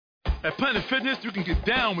At Planet Fitness, you can get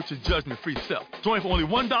down with your judgment-free self. Join for only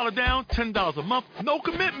 $1 down, $10 a month, no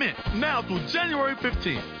commitment. Now through January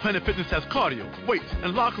 15th, Planet Fitness has cardio, weights,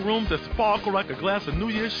 and locker rooms that sparkle like a glass of New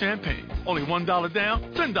Year's champagne. Only $1 down,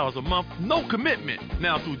 $10 a month, no commitment.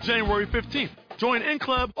 Now through January 15th. Join in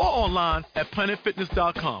club or online at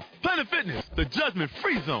planetfitness.com. Planet Fitness, the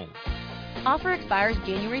judgment-free zone. Offer expires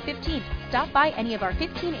January 15th. Stop by any of our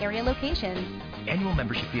 15 area locations. Annual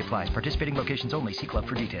membership fee applies. Participating locations only. See club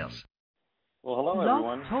for details. Well, hello,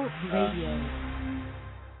 everyone. Talk Radio.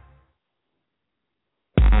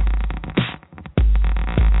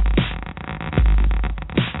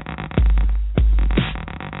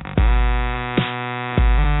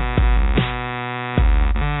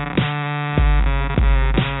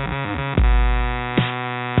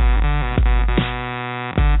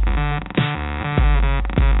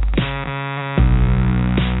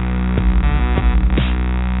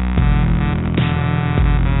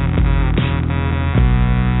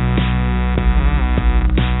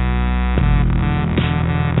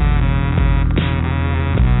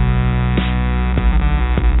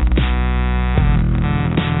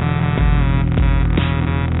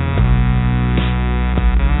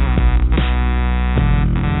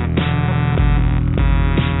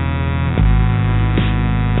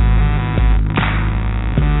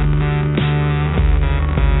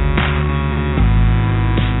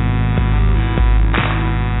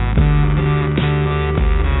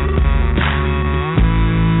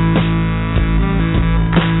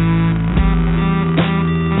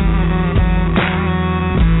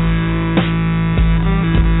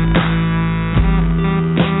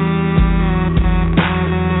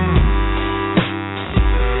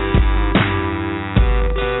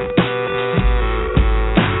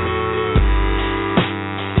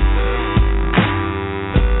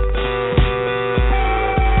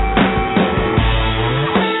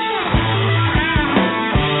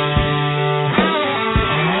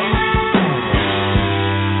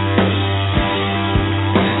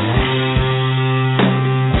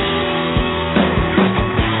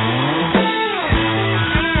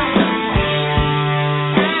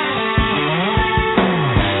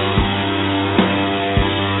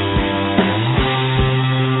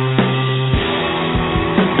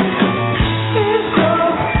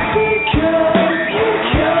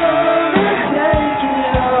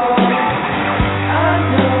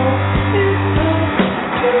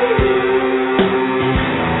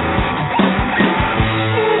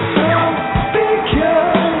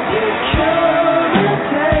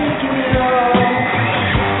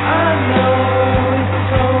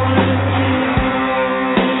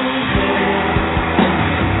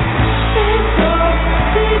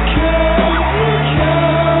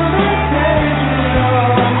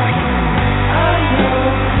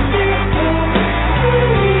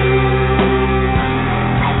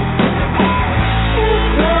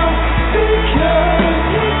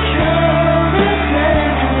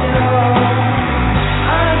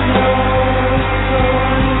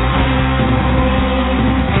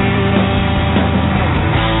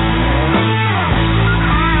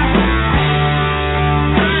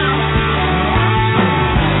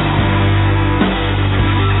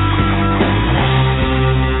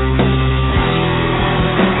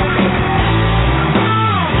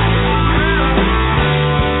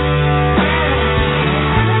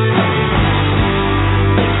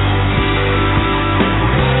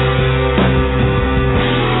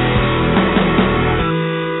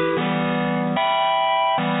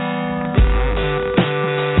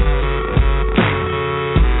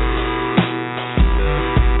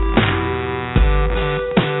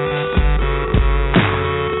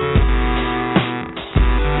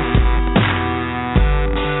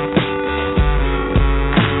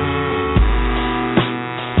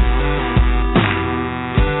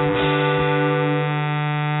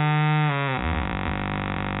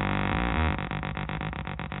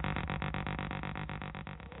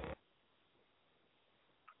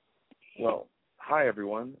 Well, hi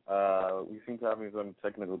everyone. We seem to be having some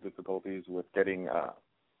technical difficulties with getting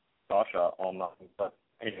Sasha online, but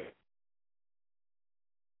anyway.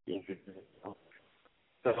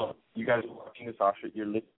 So you guys are watching the Sasha. You're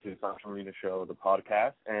listening to the Sasha Marina Show, the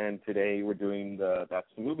podcast, and today we're doing the That's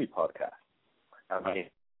the Movie podcast.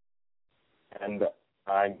 And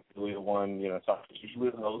I'm usually the one, Sasha's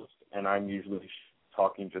usually the host, and I'm usually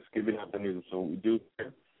talking, just giving out the news. So what we do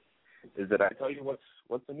here is that I tell you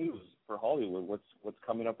what's the news for Hollywood, what's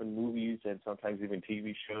coming up in movies and sometimes even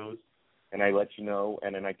TV shows, and I let you know,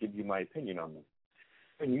 and then I give you my opinion on them.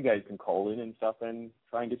 And you guys can call in and stuff and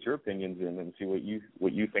try and get your opinions in and see what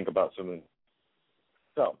you think about something.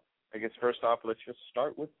 So I guess first off, let's just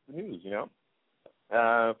start with the news,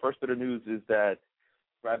 First bit of news is that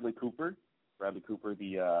Bradley Cooper,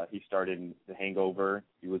 he starred in The Hangover.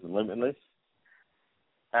 He was in Limitless.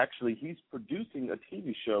 Actually, he's producing a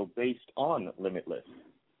TV show based on Limitless,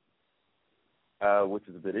 which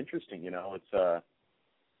is a bit interesting. It's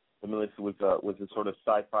Limitless was a sort of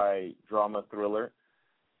sci-fi drama thriller.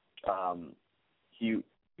 He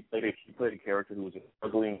played a character who was a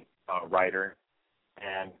struggling writer,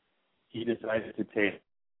 and he decided to take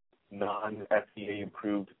non-FDA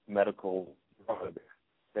approved medical drug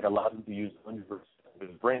that allowed him to use 100% of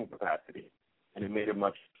his brain capacity, and it made him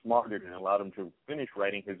much smarter and allowed him to finish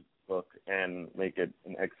writing his book and make it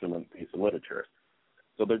an excellent piece of literature.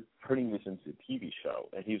 So they're turning this into a TV show,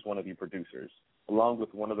 and he's one of the producers, along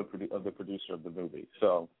with one of the producer of the movie.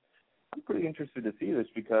 So I'm pretty interested to see this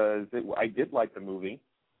because I did like the movie.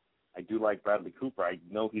 I do like Bradley Cooper. I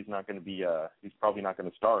know he's not going to be he's probably not going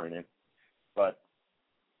to star in it, but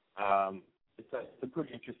it's a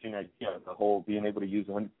pretty interesting idea, the whole being able to use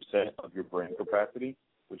 100% of your brain capacity,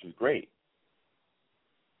 which is great.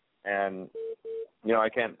 And I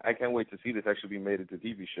can't wait to see this actually be made into a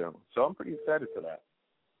TV show. So I'm pretty excited for that.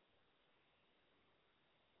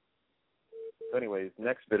 So anyways,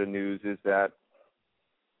 next bit of news is that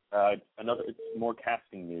it's more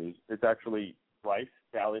casting news. It's actually Bryce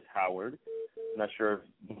Dallas Howard. I'm not sure if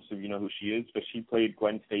most of you know who she is, but she played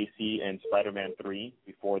Gwen Stacy in Spider-Man 3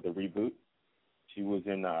 before the reboot. She was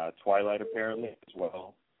in Twilight apparently as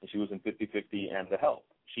well, and she was in 50-50 and The Help.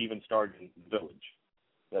 She even starred in The Village,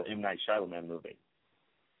 the M. Night Shyamalan movie.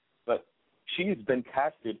 But she's been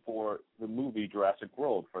casted for the movie Jurassic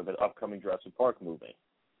World, for the upcoming Jurassic Park movie.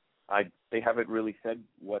 They haven't really said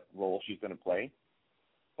what role she's going to play,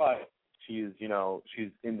 but she's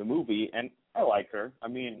in the movie, and I like her. I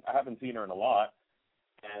mean, I haven't seen her in a lot,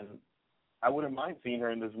 and I wouldn't mind seeing her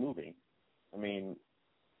in this movie. I mean,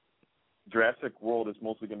 Jurassic World is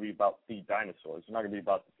mostly going to be about the dinosaurs. It's not going to be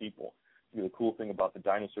about the people. The cool thing about the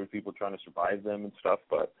dinosaurs, people trying to survive them and stuff,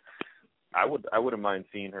 but I wouldn't mind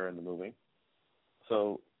seeing her in the movie.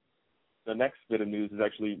 So the next bit of news is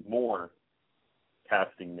actually more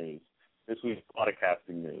casting news. This week's a lot of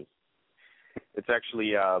casting news. It's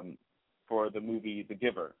actually for the movie The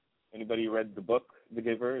Giver. Anybody read the book The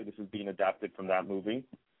Giver? This is being adapted from that movie.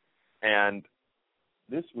 And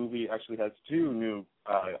this movie actually has two new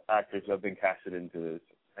actors that have been casted into this.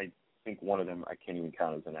 I think one of them I can't even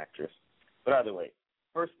count as an actress. But either way,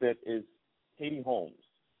 first bit is Katie Holmes.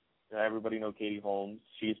 Everybody know Katie Holmes.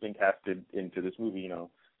 She's been casted into this movie.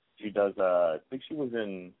 She does. I think she was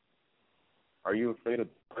in Are You Afraid of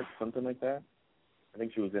Dark? Something like that. I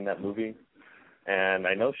think she was in that movie. And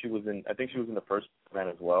I know she was in. I think she was in the first Batman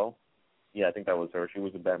as well. Yeah, I think that was her. She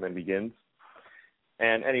was in Batman Begins.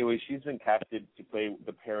 And anyway, she's been casted to play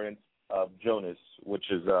the parents of Jonas, which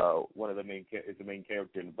is one of the main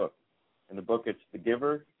character in the book. In the book, it's The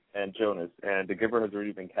Giver and Jonas, and The Giver has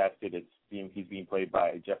already been casted. He's being played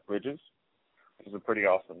by Jeff Bridges, which is a pretty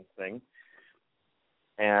awesome thing.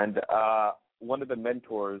 And one of the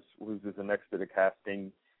mentors, who's the next bit of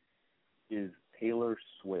casting, is Taylor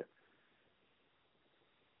Swift.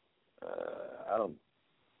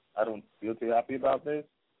 I don't feel too happy about this.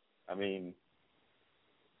 I mean,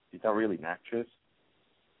 she's not really an actress,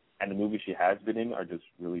 and the movies she has been in are just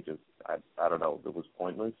really I don't know, it was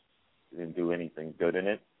pointless. She didn't do anything good in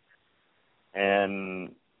it.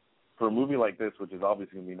 And for a movie like this, which is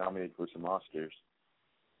obviously going to be nominated for some Oscars,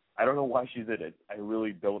 I don't know why she's in it. I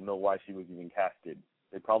really don't know why she was even casted.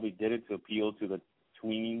 They probably did it to appeal to the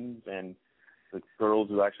tweens and the girls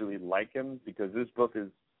who actually like him, because this book is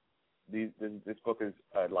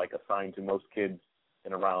like assigned to most kids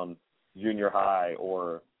in around junior high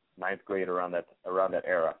or ninth grade, around that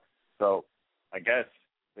era. So I guess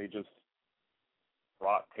they just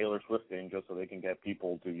brought Taylor Swift in just so they can get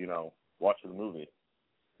people to watch the movie,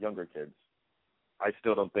 younger kids. I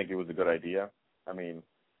still don't think it was a good idea. I mean,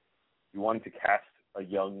 you wanted to cast a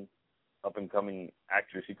young, up-and-coming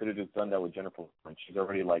actress. You could have just done that with Jennifer Lawrence. She's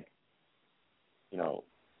already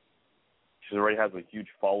she already has a huge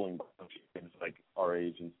following, bunch of kids like our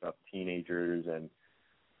age and stuff, teenagers and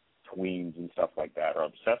tweens and stuff like that are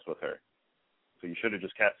obsessed with her. So you should have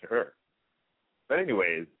just casted her. But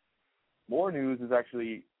anyways, more news is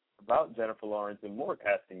actually about Jennifer Lawrence and more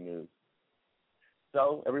casting news.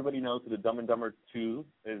 So everybody knows that the Dumb and Dumber 2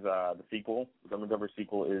 is the sequel. The Dumb and Dumber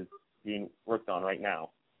sequel is being worked on right now.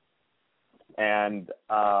 And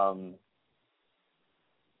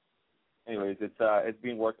anyways, it's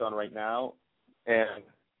being worked on right now, and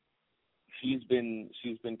she's been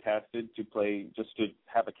casted to play, just to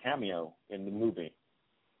have a cameo in the movie.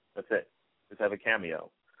 That's it. Just have a cameo.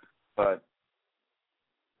 But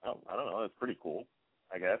I don't know. It's pretty cool,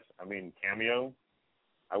 I guess. I mean, cameo.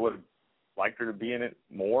 I would have liked her to be in it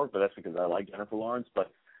more, but that's because I like Jennifer Lawrence.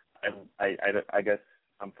 But I guess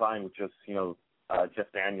I'm fine with just,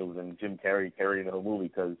 Jeff Daniels and Jim Carrey carrying the whole movie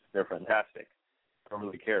because they're fantastic. I don't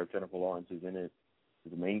really care if Jennifer Lawrence is in it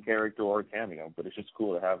as a main character or a cameo, but it's just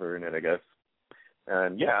cool to have her in it, I guess.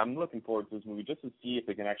 And, yeah, I'm looking forward to this movie just to see if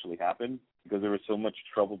it can actually happen, because there was so much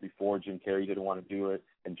trouble before. Jim Carrey didn't want to do it,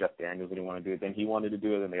 and Jeff Daniels didn't want to do it. Then he wanted to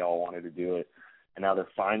do it, and they all wanted to do it. And now they're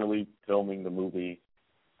finally filming the movie,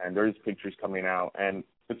 and there's pictures coming out, and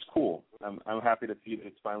it's cool. I'm happy to see that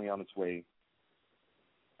it's finally on its way.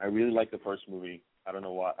 I really liked the first movie. I don't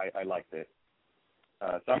know why. I liked it.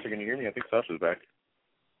 Sasha, can you hear me? I think Sasha's back.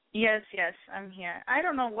 Yes, I'm here. I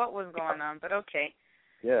don't know what was going on, but okay.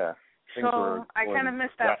 Yeah. So I kind of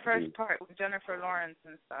missed that first part with Jennifer Lawrence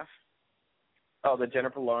and stuff. Oh, that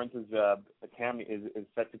Jennifer Lawrence is a cameo is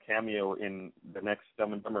set to cameo in the next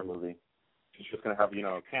Dumb and Dumber movie. She's just gonna have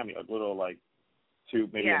a cameo, a little like a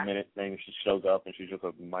minute thing. She shows up and she's just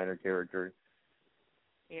a minor character.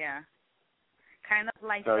 Yeah, kind of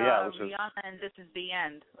like Rihanna and This Is the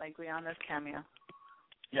End, like Rihanna's cameo.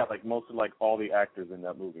 Yeah, like most of all the actors in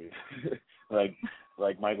that movie, like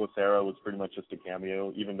Michael Cera was pretty much just a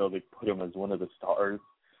cameo, even though they put him as one of the stars.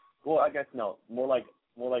 Well, I guess no, more like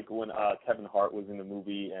when Kevin Hart was in the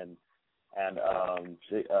movie and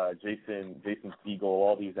Jason Segel,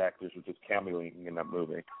 all these actors were just cameoing in that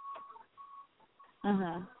movie.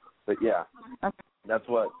 Mhm. But yeah, that's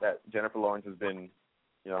what that Jennifer Lawrence has been,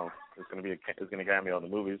 is going to cameo in the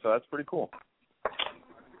movie, so that's pretty cool.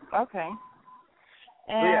 Okay.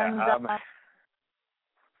 And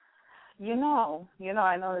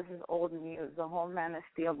I know this is old news, the whole Man of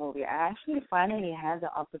Steel movie. I actually finally had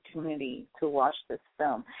the opportunity to watch this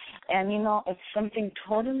film. And, it's something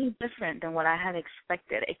totally different than what I had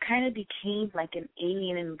expected. It kind of became like an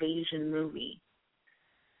alien invasion movie.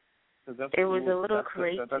 It was a little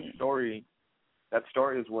crazy. That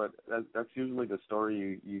story is that's usually the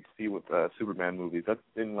story you see with Superman movies. That's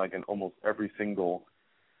in in almost every single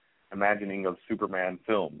imagining of Superman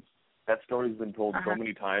films. That story's been told so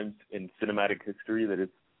many times in cinematic history that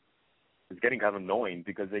it's getting kind of annoying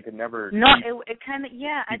because they could never. No, it kind of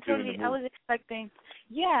I was expecting.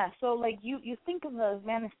 Yeah, so you think of the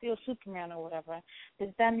Man of Steel Superman or whatever, but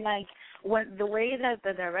then when the way that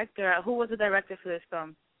the director, who was the director for this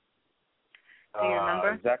film? Do you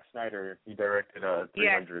remember? Zack Snyder. He directed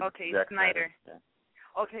 300. Yeah. Okay, Zack Snyder. Yeah.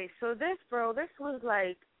 Okay, so this was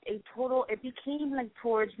a total. It became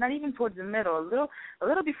not even towards the middle, a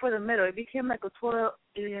little before the middle. It became like a total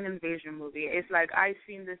alien invasion movie. It's like I've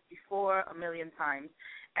seen this before a million times,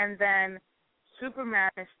 and then Superman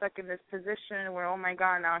is stuck in this position where, oh my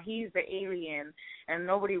God, now he's the alien and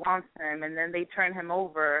nobody wants him, and then they turn him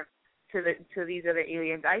over to these other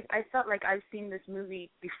aliens. I felt like I've seen this movie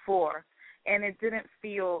before, and it didn't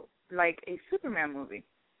feel like a Superman movie.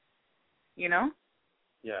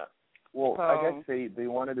 Yeah. Well, so, I guess they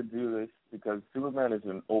wanted to do this because Superman is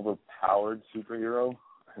an overpowered superhero.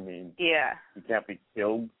 I mean, yeah, he can't be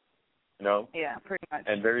killed, Yeah, pretty much.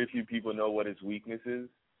 And very few people know what his weakness is.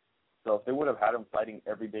 So if they would have had him fighting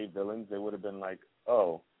everyday villains, they would have been like,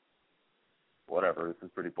 oh, whatever, this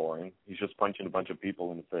is pretty boring. He's just punching a bunch of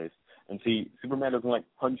people in the face. And see, Superman doesn't like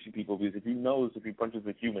punching people because if he knows if he punches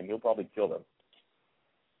a human, he'll probably kill them.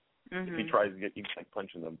 Mm-hmm. If he tries to get you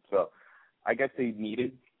punching them. So I guess they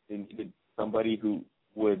needed somebody who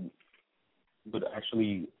would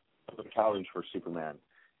actually put a challenge for Superman.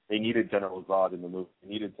 They needed General Zod in the movie. They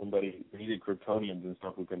needed Kryptonians and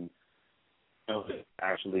stuff who can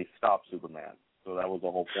actually stop Superman. So that was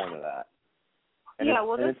the whole point of that. And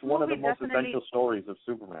it's one of the most essential stories of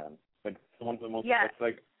Superman. It's one of the most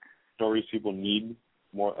stories people need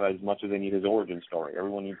more as much as they need his origin story.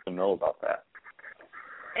 Everyone needs to know about that.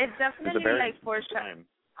 It definitely foreshadows.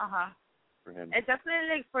 For him. It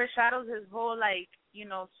definitely foreshadows his whole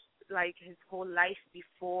his whole life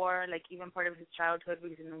before, even part of his childhood,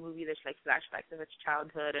 because in the movie there's flashbacks of his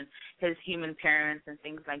childhood and his human parents and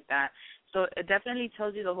things like that. So it definitely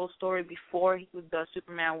tells you the whole story before with the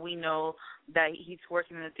Superman we know that he's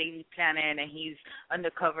working on the Daily Planet and he's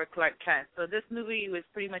undercover Clark Kent. So this movie was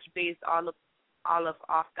pretty much based off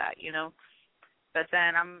that, But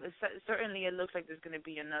then certainly it looks like there's going to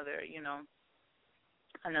be another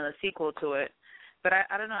sequel to it. But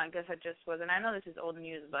I don't know, I guess I just wasn't. I know this is old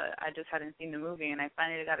news, but I just hadn't seen the movie, and I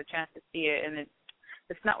finally got a chance to see it, and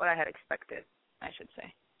it's not what I had expected, I should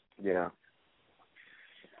say. Yeah.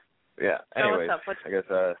 Yeah, anyways, I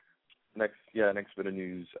guess next bit of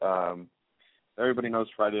news. Everybody knows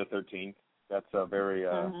Friday the 13th. That's a very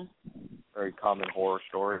very common horror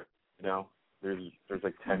story. You know, there's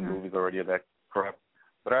like 10 movies already of that crap.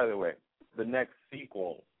 But either way, the next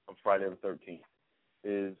sequel of Friday the 13th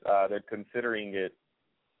is they're considering it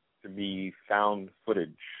to be found footage.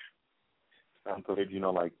 Found footage, you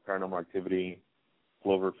know, like Paranormal Activity,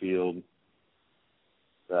 Cloverfield,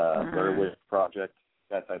 the Blair Witch Project,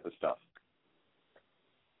 that type of stuff.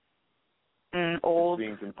 Old,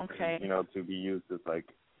 being considered, okay. You know, to be used as like,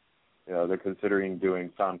 you know, they're considering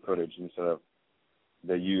doing found footage instead of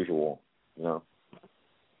the usual, you know.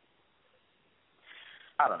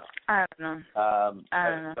 I don't know.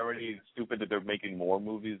 It's already stupid that they're making more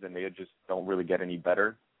movies and they just don't really get any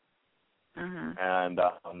better. And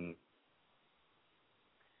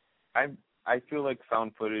I feel like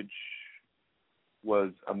found footage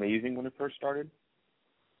was amazing when it first started.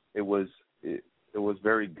 It was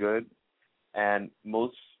very good, and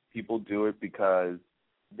most people do it because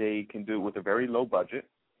they can do it with a very low budget.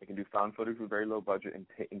 They can do found footage with very low budget and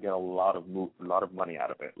get a lot of money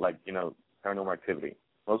out of it. Like, you know, Paranormal Activity.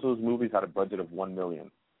 Most of those movies had a budget of $1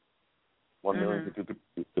 million. $1 million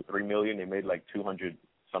to $3 million. They made like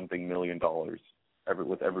 $200-something million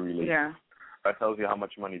with every release. Yeah. That tells you how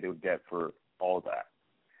much money they would get for all of that.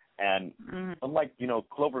 And unlike, you know,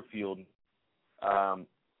 Cloverfield,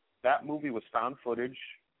 that movie was found footage,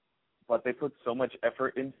 but they put so much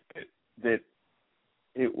effort into it that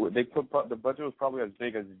the budget was probably as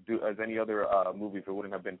big as any other movie if it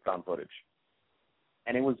wouldn't have been found footage.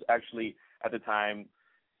 And it was actually, at the time,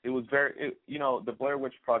 it was you know, the Blair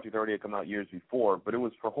Witch Project already had come out years before, but it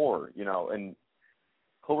was for horror, you know, and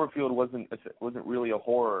Cloverfield wasn't really a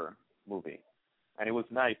horror movie. And it was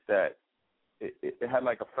nice that it had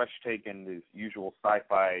like a fresh take in this usual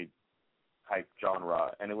sci-fi type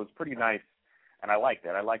genre, and it was pretty nice, and I liked it.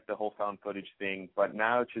 I liked the whole found footage thing, but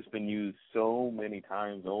now it's just been used so many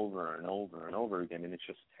times over and over and over again, and it's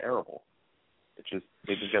just terrible. It just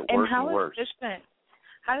get worse and worse.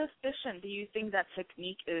 How efficient do you think that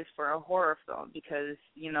technique is for a horror film? Because,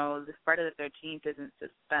 you know, the Friday the 13th isn't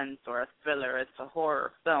suspense or a thriller, it's a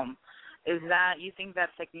horror film. You think that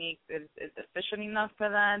technique is efficient enough for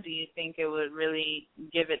that? Do you think it would really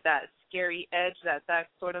give it that scary edge that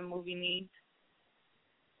sort of movie needs?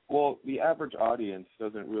 Well, the average audience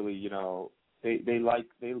doesn't really, you know, they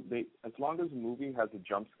as long as a movie has a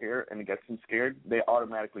jump scare and it gets them scared, they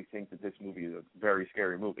automatically think that this movie is a very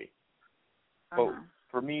scary movie. But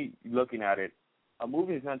for me, looking at it, a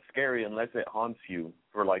movie is not scary unless it haunts you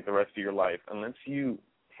for like the rest of your life, unless you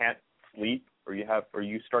can't sleep or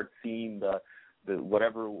you start seeing the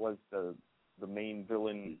whatever was the main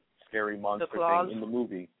villain scary monster thing in the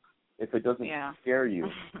movie. If it doesn't scare you,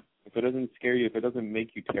 if it doesn't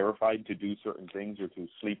make you terrified to do certain things or to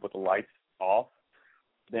sleep with the lights off,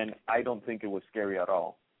 then I don't think it was scary at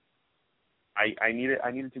all. I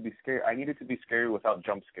needed to be scary. I needed to be scary without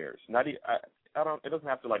jump scares. It doesn't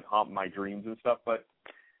have to like haunt my dreams and stuff, but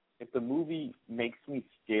if the movie makes me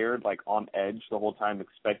scared, like on edge the whole time,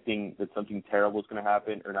 expecting that something terrible is going to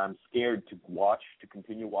happen, and I'm scared to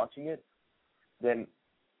continue watching it, then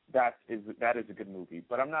that is a good movie.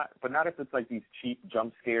 But not if it's like these cheap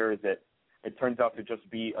jump scares that it turns out to just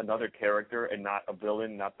be another character and not a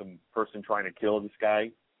villain, not the person trying to kill this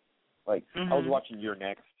guy. Like I was watching You're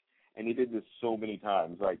Next, and he did this so many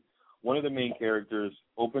times. Like one of the main characters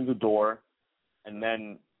opens a door, and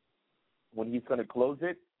then when he's going to close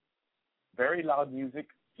it, very loud music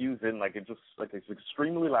cues in, like it's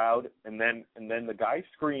extremely loud, and then the guy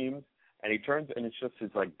screams, and he turns, and it's just his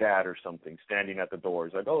like dad or something standing at the door.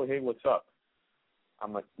 He's like, "Oh, hey, what's up?"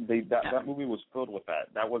 I'm like, that movie was filled with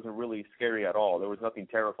that. That wasn't really scary at all. There was nothing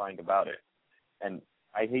terrifying about it, and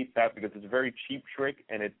I hate that because it's a very cheap trick,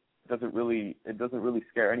 and it doesn't really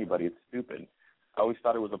scare anybody. It's stupid. I always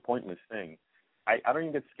thought it was a pointless thing. I don't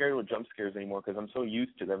even get scared with jump scares anymore because I'm so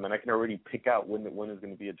used to them, and I can already pick out when is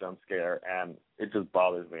going to be a jump scare, and it just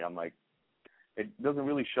bothers me. I'm like, it doesn't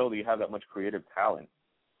really show that you have that much creative talent.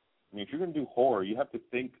 I mean, if you're going to do horror, you have to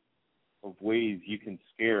think of ways you can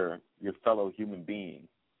scare your fellow human being,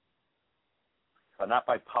 but not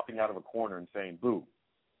by popping out of a corner and saying "boo."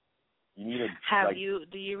 You need to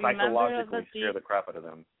do you remember psychologically scare the crap out of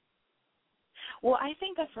them. Well, I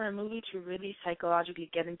think that for a movie to really psychologically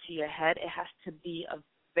get into your head, it has to be a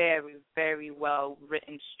very, very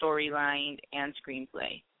well-written storyline and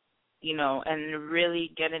screenplay, you know, and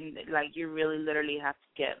really get in, like, you really literally have to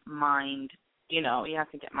get mind, you know, you have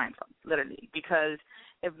to get mind fucked, literally, because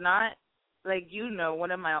if not, like, you know, one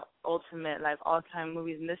of my ultimate, like, all-time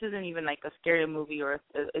movies, and this isn't even, like, a scary movie or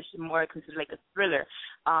it's more considered like a thriller,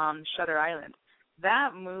 Shutter Island.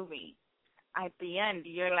 That movie, at the end,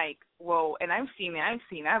 you're like, whoa, and I've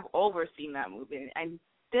overseen that movie, and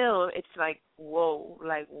still, it's like, whoa,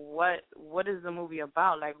 like what is the movie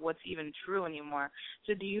about? Like, what's even true anymore?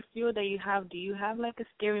 So do you feel that do you have like a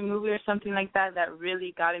scary movie or something like that that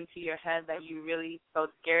really got into your head that you really felt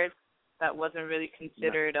scared, that wasn't really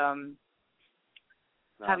considered,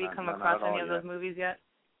 have you come across any of those movies yet?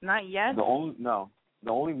 Not yet? The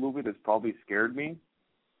only movie that's probably scared me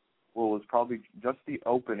was probably just the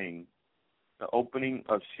opening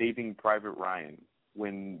of Saving Private Ryan,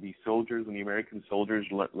 when the American soldiers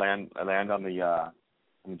land on the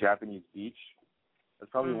Japanese beach.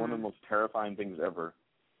 That's probably one of the most terrifying things ever.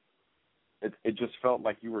 It just felt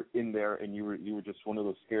like you were in there and you were just one of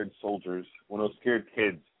those scared soldiers, one of those scared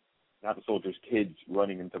kids, not the soldiers, kids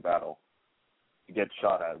running into battle to get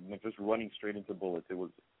shot at, like just running straight into bullets. It was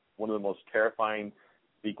one of the most terrifying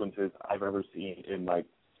sequences I've ever seen in like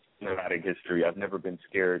cinematic history. I've never been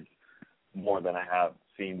scared more than I have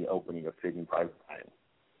seeing the opening of Saving Private Ryan.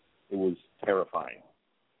 It was terrifying.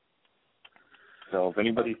 So if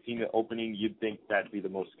anybody's seen the opening, you'd think that'd be the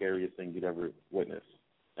most scariest thing you'd ever witness.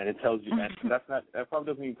 And it tells you that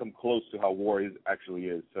probably doesn't even come close to how war actually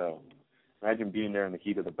is. So imagine being there in the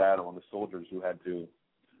heat of the battle and the soldiers who had to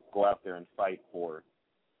go out there and fight for,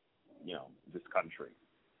 this country.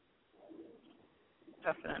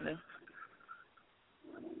 Definitely.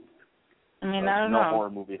 I mean, I don't know. No horror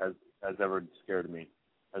movie has ever scared me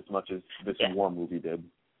as much as this war movie did.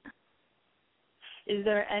 Is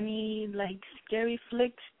there any, like, scary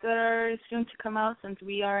flicks that are soon to come out, since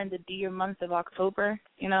we are in the dear month of October,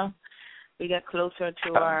 We get closer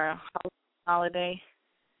to our holiday.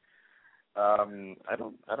 I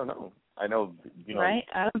don't know. I know, right?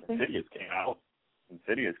 I don't think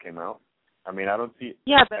Insidious came out. I mean, I don't see.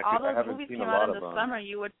 Yeah, but all those movies came out in the summer.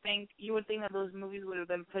 You would think that those movies would have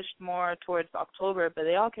been pushed more towards October, but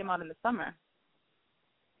they all came out in the summer.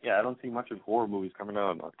 Yeah, I don't see much of horror movies coming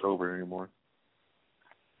out in October anymore.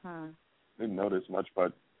 Didn't notice much,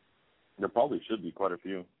 but there probably should be quite a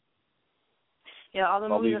few. Yeah, all the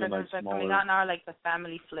probably movies that are going to start coming out now are like the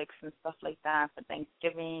family flicks and stuff like that for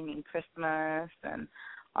Thanksgiving and Christmas and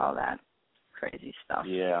all that crazy stuff.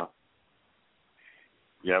 Yeah.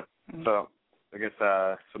 Yep. So I guess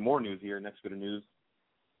some more news here. Next bit of news.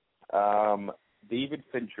 David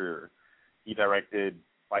Fincher, he directed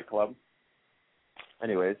Fight Club.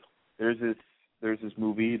 Anyways, there's this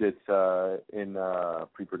movie that's in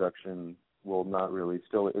pre-production. Well, not really.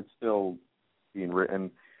 It's still being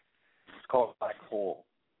written. It's called Black Hole.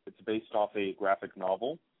 It's based off a graphic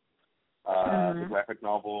novel. The graphic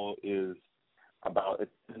novel is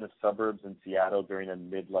it's in the suburbs in Seattle during the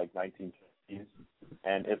mid-1950s.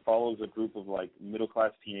 And it follows a group of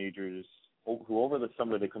middle-class teenagers who over the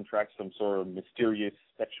summer they contract some sort of mysterious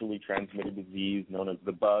sexually transmitted disease known as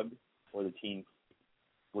the bug or the teen,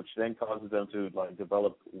 which then causes them to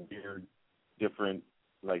develop weird, different,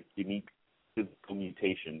 unique physical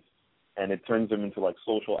mutations, and it turns them into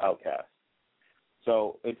social outcasts.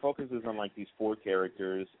 So it focuses on these four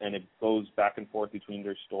characters, and it goes back and forth between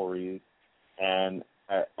their stories, and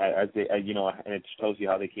as they, and it tells you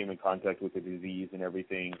how they came in contact with the disease and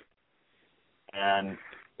everything. And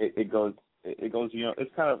it goes,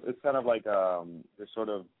 it's kind of like this sort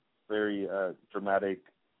of very dramatic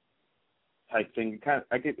type thing.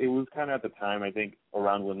 It was kind of at the time, I think,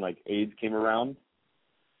 around when AIDS came around,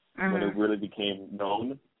 when it really became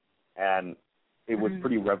known, and it was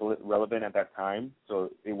pretty relevant at that time. So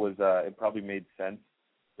it was, it probably made sense.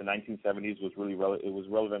 The 1970s was really it was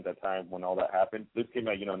relevant at that time when all that happened. This came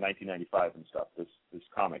out, in 1995 and stuff. This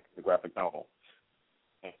comic, the graphic novel.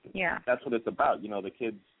 And that's what it's about. The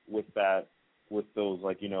kids with those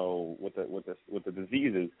with the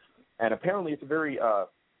diseases, and apparently it's a very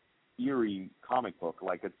eerie comic book.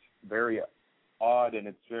 It's very odd, and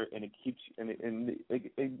it's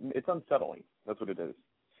unsettling. That's what it is.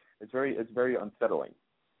 It's very unsettling,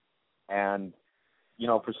 and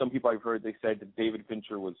for some people I've heard, they said that David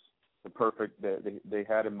Fincher was the perfect. They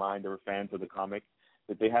had in mind. They were fans of the comic,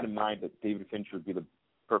 that they had in mind that David Fincher would be the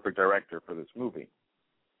perfect director for this movie.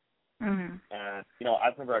 And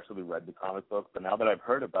I've never actually read the comic book, but now that I've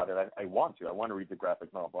heard about it, I want to. I want to read the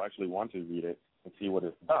graphic novel. I actually want to read it and see what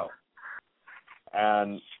it's about.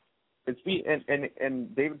 And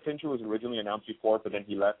and David Fincher was originally announced before, but then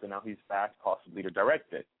he left, and now he's back possibly to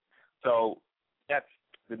direct it. So that's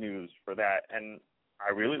the news for that. And I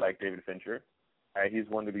really like David Fincher. He's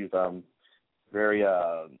one of these very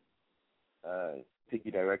picky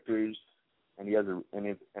directors, and he has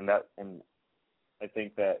and I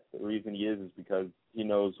think that the reason he is because he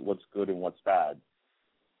knows what's good and what's bad.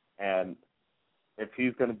 And if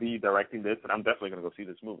he's going to be directing this, then I'm definitely going to go see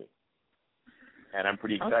this movie. And I'm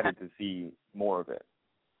pretty excited to see more of it.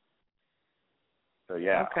 So,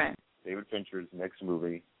 yeah, Okay. David Fincher's next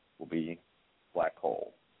movie will be Black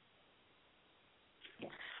Hole.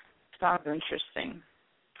 Sounds interesting.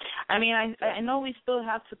 I mean, I know we still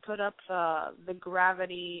have to put up the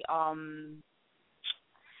Gravity,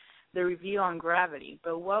 the review on Gravity,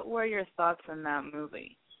 but what were your thoughts on that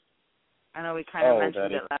movie? I know we kind of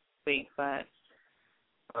mentioned it last week, but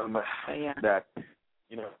yeah. That,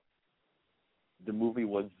 you know, the movie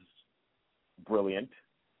was brilliant,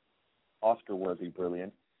 Oscar-worthy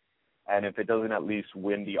brilliant, and if it doesn't at least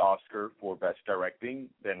win the Oscar for Best Directing,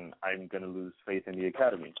 then I'm going to lose faith in the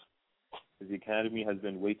Academy. Because the Academy has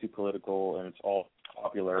been way too political, and it's all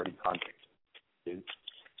popularity contest.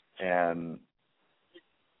 And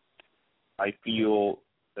I feel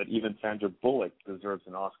that even Sandra Bullock deserves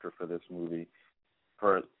an Oscar for this movie,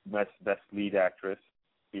 for best lead actress,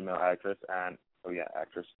 female actress, and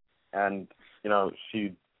actress. And you know,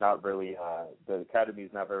 she's not really. The Academy's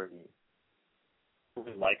not very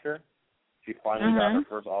like her. She finally got her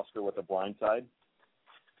first Oscar with The Blind Side.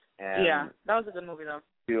 And yeah, that was a good movie though.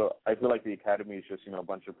 I feel like the Academy is just, you know, a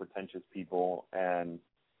bunch of pretentious people, and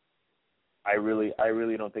I really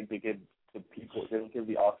don't think they give they don't give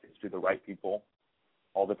the Oscars to the right people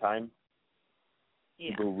all the time.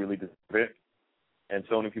 Yeah. People who really deserve it, and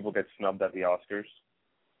so many people get snubbed at the Oscars.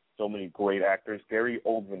 So many great actors. Gary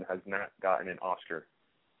Oldman has not gotten an Oscar,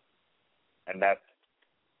 and that's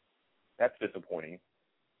disappointing.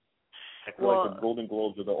 I feel like the Golden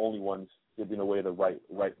Globes are the only ones giving away the right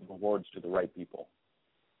awards to the right people.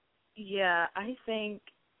 Yeah, I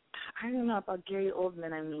don't know about Gary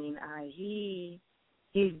Oldman. I mean,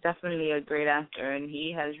 he's definitely a great actor, and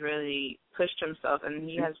he has really pushed himself, and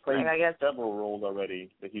he has played, I guess, several roles already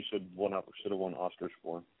that he should have won Oscars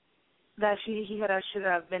for. That should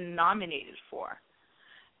have been nominated for.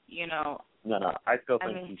 You know. No, I still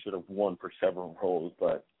think he should have won for several roles,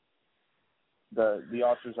 but the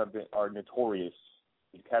Oscars are notorious.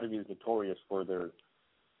 The Academy is notorious for their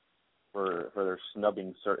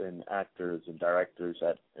snubbing certain actors and directors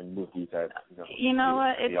in movies that you know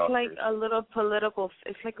what, it's like a little political.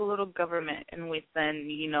 It's like a little government, and within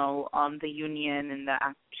the union and the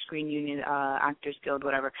Screen Union, Actors Guild,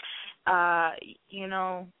 whatever.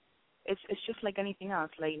 It's just like anything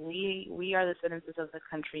else. Like we are the citizens of the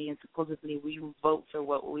country, and supposedly we vote for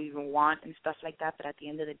what we want and stuff like that. But at the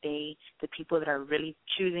end of the day, the people that are really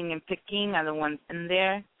choosing and picking are the ones in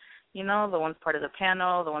there. You know, the ones part of the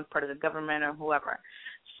panel, the ones part of the government, or whoever.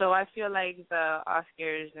 So I feel like the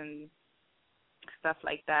Oscars and stuff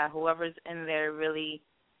like that, whoever's in there really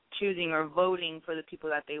choosing or voting for the people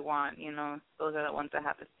that they want, those are the ones that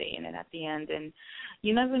have to stay in it at the end. And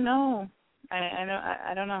you never know.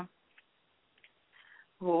 I don't know.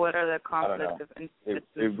 What are the conflicts of interest?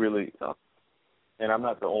 It really, and I'm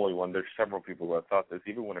not the only one. There's several people who have thought this.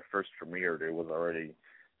 Even when it first premiered, it was already,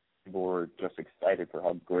 people were just excited for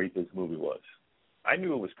how great this movie was. I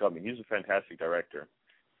knew it was coming. He's a fantastic director.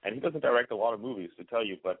 And he doesn't direct a lot of movies, to tell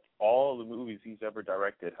you, but all the movies he's ever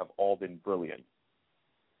directed have all been brilliant.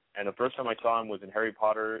 And the first time I saw him was in Harry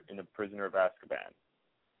Potter and the Prisoner of Azkaban.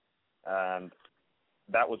 And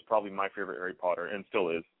that was probably my favorite Harry Potter, and still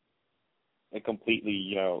is. It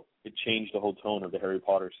completely, it changed the whole tone of the Harry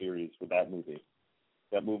Potter series with that movie.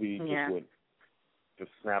 That movie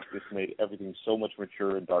just made everything so much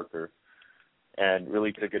mature and darker, and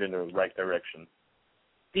really took it in the right direction.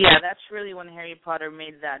 Yeah, that's really when Harry Potter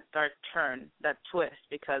made that dark turn, that twist,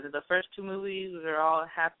 because the first two movies were all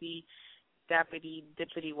happy, dappity,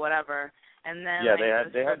 dippity, whatever, and then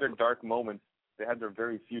they had their dark moments. They had their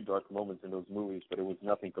very few dark moments in those movies, but it was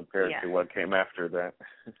nothing compared to what came after that.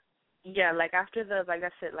 Yeah, like after like I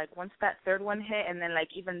said, like once that third one hit, and then like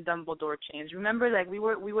even Dumbledore changed. Remember, like we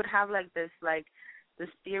would have this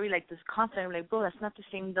theory, like this concept, like, bro, that's not the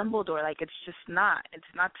same Dumbledore. Like it's just not. It's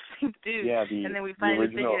not the same dude. Yeah, and then we finally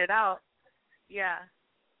figured it out. Yeah.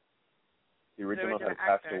 The original had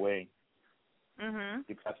passed away. Mhm.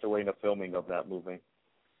 He passed away in the filming of that movie.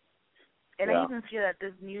 And I even feel that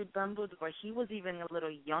this new Dumbledore, he was even a little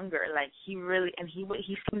younger. Like he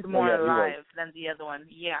seemed more alive than the other one.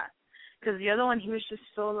 Yeah. Because the other one, he was just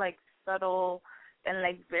so, like, subtle and,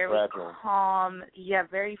 like, very fragile. calm. Yeah,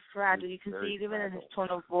 very fragile. You can see it even in his tone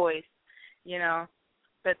of voice,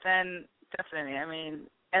 But then, definitely, I mean,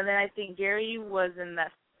 and then I think Gary was in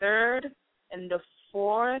that third, and the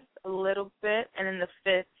fourth a little bit, and in the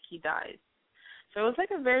fifth, he died. So it was,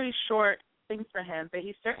 like, a very short thing for him, but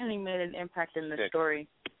he certainly made an impact in the story.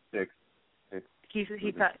 Six.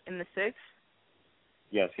 He thought in the sixth?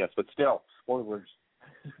 Yes, but still, spoilers.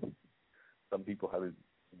 Some people haven't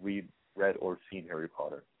read or seen Harry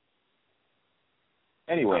Potter.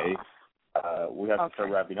 Anyway, we have to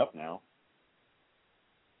start wrapping up now.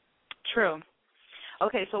 True.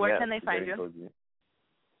 Okay, so where can they find you?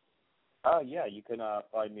 Yeah, you can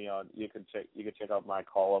find me on. You can check out my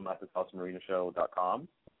column at thesasamarinashow.com,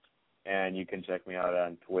 and you can check me out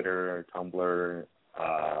on Twitter, Tumblr,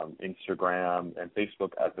 Instagram, and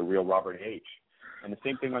Facebook at The Real Robert H. And the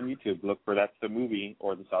same thing on YouTube. Look for That's the Movie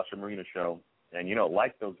or The Sasha Marina Show. And,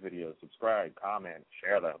 like those videos, subscribe, comment,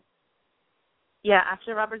 share them. Yeah,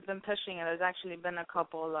 after Robert's been pushing it, there's actually been a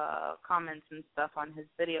couple comments and stuff on his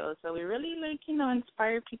videos. So we really,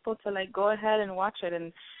 inspire people to, go ahead and watch it.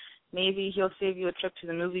 And maybe he'll save you a trip to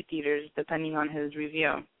the movie theaters, depending on his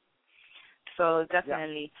review. So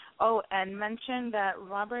definitely. Yeah. Oh, and mention that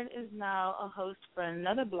Robert is now a host for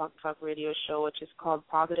another Blog Talk radio show, which is called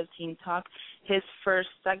Positive Teen Talk. His first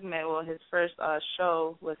segment, his first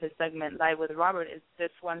show with his segment Live with Robert is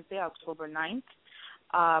this Wednesday, October 9th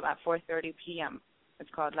at 4:30 p.m. It's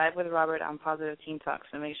called Live with Robert on Positive Teen Talk,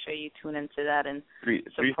 so make sure you tune into that. And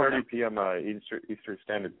 3:30 p.m. Eastern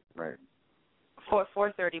Standard, right?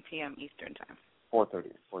 4:30 p.m. Eastern Time.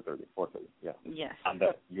 4:30, yeah. Yes. On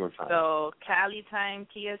that, your time. So Cali time,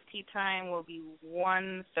 PST time will be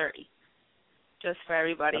 1:30, just for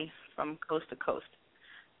everybody from coast to coast.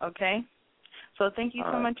 Okay? So thank you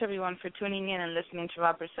so much, everyone, for tuning in and listening to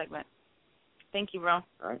Robert's segment. Thank you, bro. All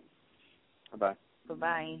right. Bye-bye.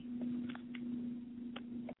 Bye-bye.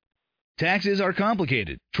 Taxes are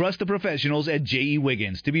complicated. Trust the professionals at J.E.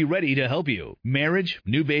 Wiggins to be ready to help you. Marriage,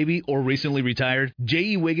 new baby, or recently retired?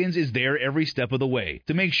 J.E. Wiggins is there every step of the way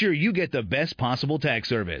to make sure you get the best possible tax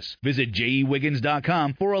service. Visit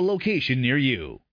jewiggins.com for a location near you.